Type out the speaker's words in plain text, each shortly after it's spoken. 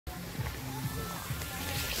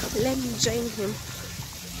Let me join him.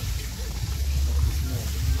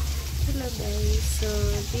 Hello guys, so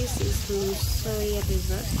this is LUSOI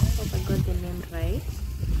Resort. Hope I got the name right.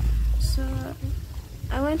 So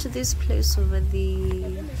I went to this place over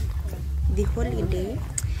the holiday,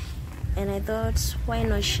 and I thought, why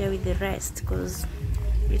not share with the rest, because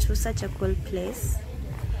it was such a cool place.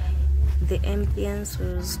 The ambience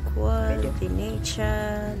was cool, the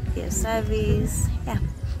nature, their service, yeah.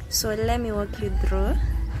 So let me walk you through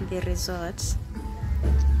the resort,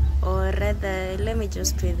 or rather let me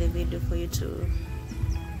just play the video for you to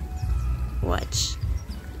watch.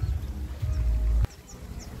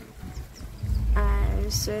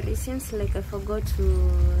 Sorry, seems like I forgot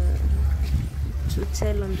to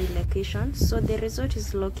tell on the location. So the resort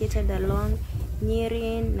is located along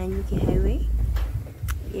Nyirin Nanyuki Highway.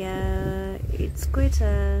 Yeah, it's quite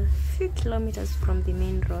a few kilometers from the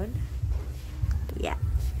main road. Yeah.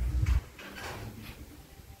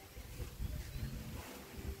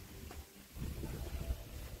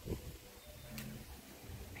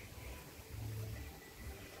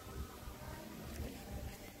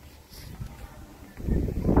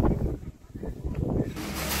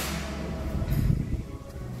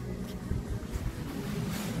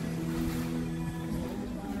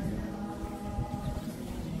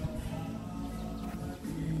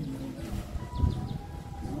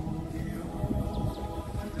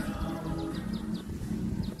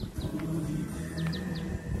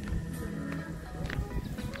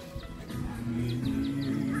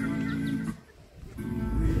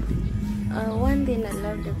 One thing I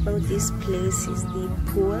loved about this place is the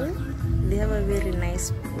pool. They have a very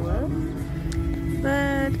nice pool,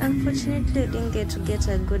 but unfortunately I didn't get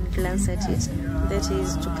a good glance at it. That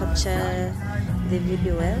is to capture the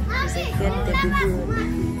video well, because I felt the video,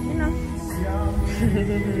 you know,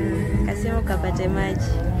 kasemo kapate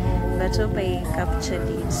maji, but hope I captured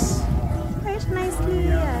it quite nicely.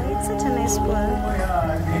 Yeah, it's such a nice pool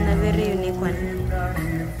and a very unique one.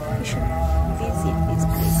 You should visit this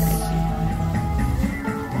place right here.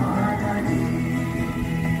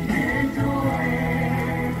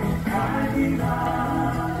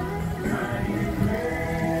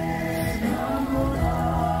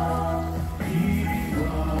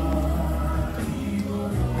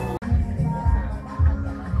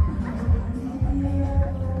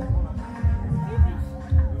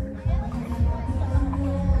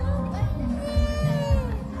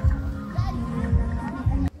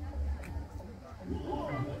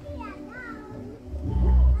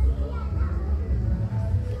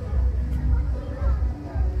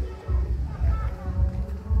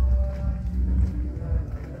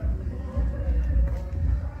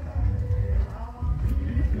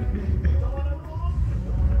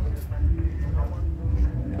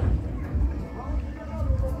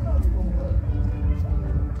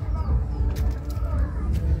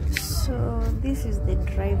 This is the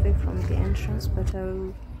driveway from the entrance, but I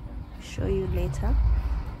will show you later.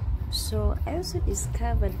 So I also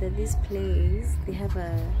discovered that this place, they have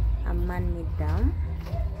a man-made dam.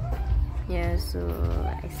 Yeah, so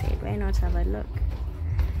I said, why not have a look?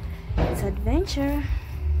 It's adventure.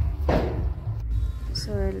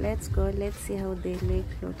 So let's go, let's see how the lake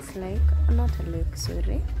looks like. Not a lake,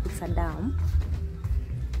 sorry, it's a dam.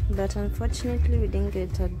 But unfortunately we didn't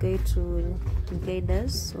get a guide to guide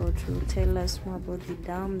us or to tell us more about the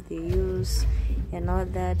dam, the use and all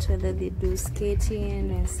that, whether they do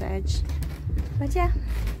skating and such. But yeah,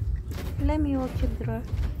 let me walk you through.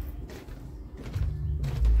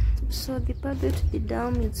 So the pathway to the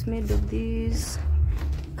dam, it's made of this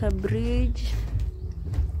bridge.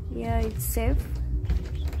 Yeah, it's safe,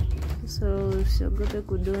 so gote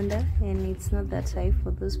kudonda, and it's not that high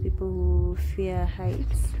for those people who fear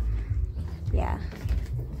heights. Yeah.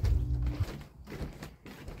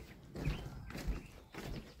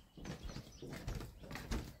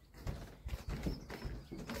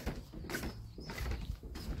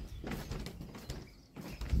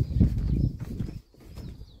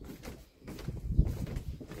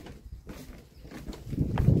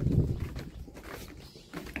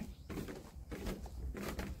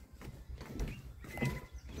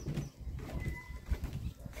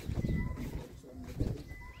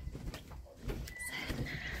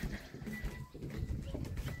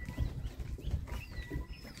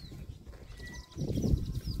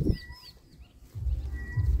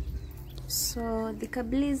 So the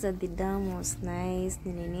cables at the dam was nice,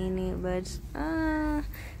 but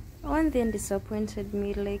one thing disappointed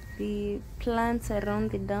me, like the plants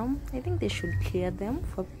around the dam. I think they should clear them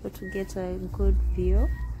for people to get a good view.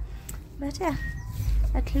 But yeah,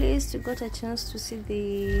 at least you got a chance to see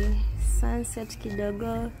the sunset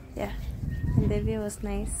kidogo. Yeah, and the view was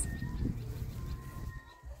nice.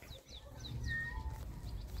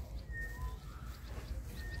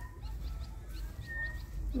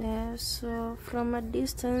 Yeah, so from a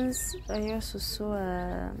distance I also saw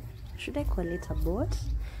a, should I call it a boat?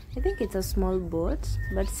 I think it's a small boat,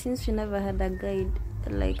 but since we never had a guide,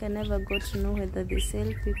 like I never got to know whether they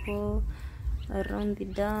sell people around the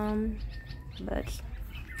dam. But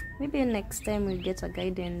maybe next time we'll get a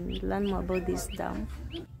guide and learn more about this dam.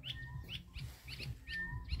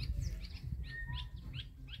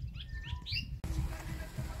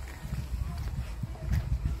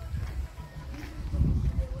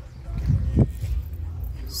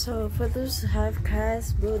 So for those who have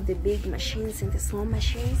cars, both the big machines and the small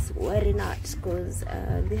machines, worry not, because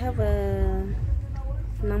they have a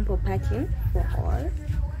ample parking for all.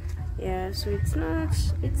 Yeah, so it's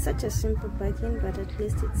such a simple parking, but at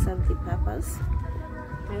least it serves the purpose.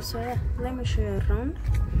 So yeah, let me show you around.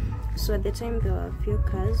 So at the time there were a few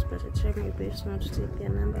cars, but I tried my best not to take their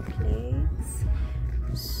number plates.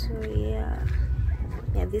 So yeah,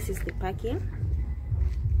 this is the parking.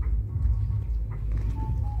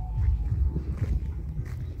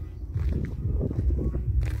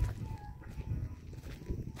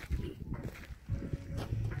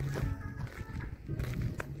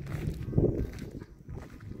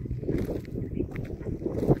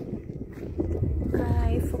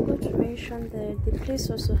 That the place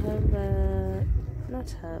also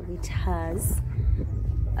it has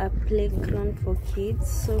a playground for kids.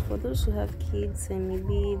 So for those who have kids and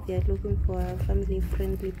maybe they are looking for a family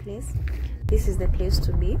friendly place, this is the place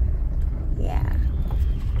to be. Yeah,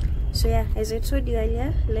 so yeah, as I told you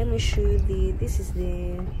earlier, let me show you this is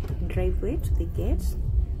the driveway to the gate.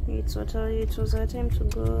 It was our time to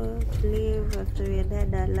go to leave after we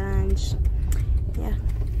had our lunch. Yeah,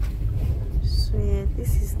 so yeah,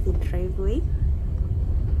 this is the driveway.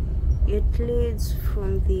 It leads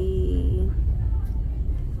from the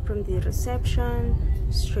reception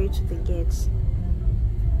straight to the gates.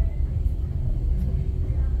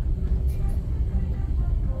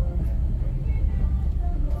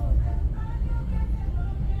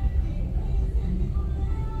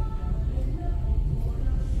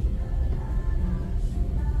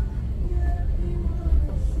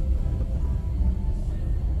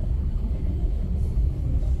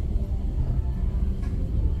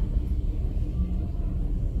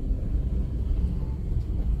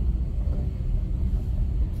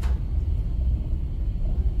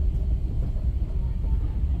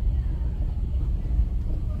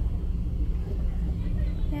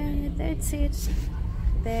 That's it.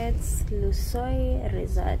 That's LUSOI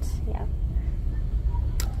Resort. Yeah,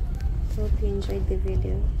 hope you enjoyed the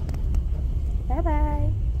video. Bye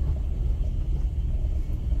bye.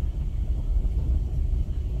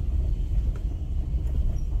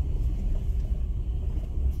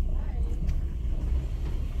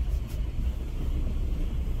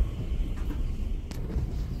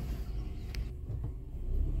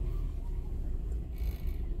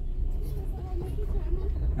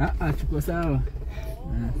 Chukua sawa.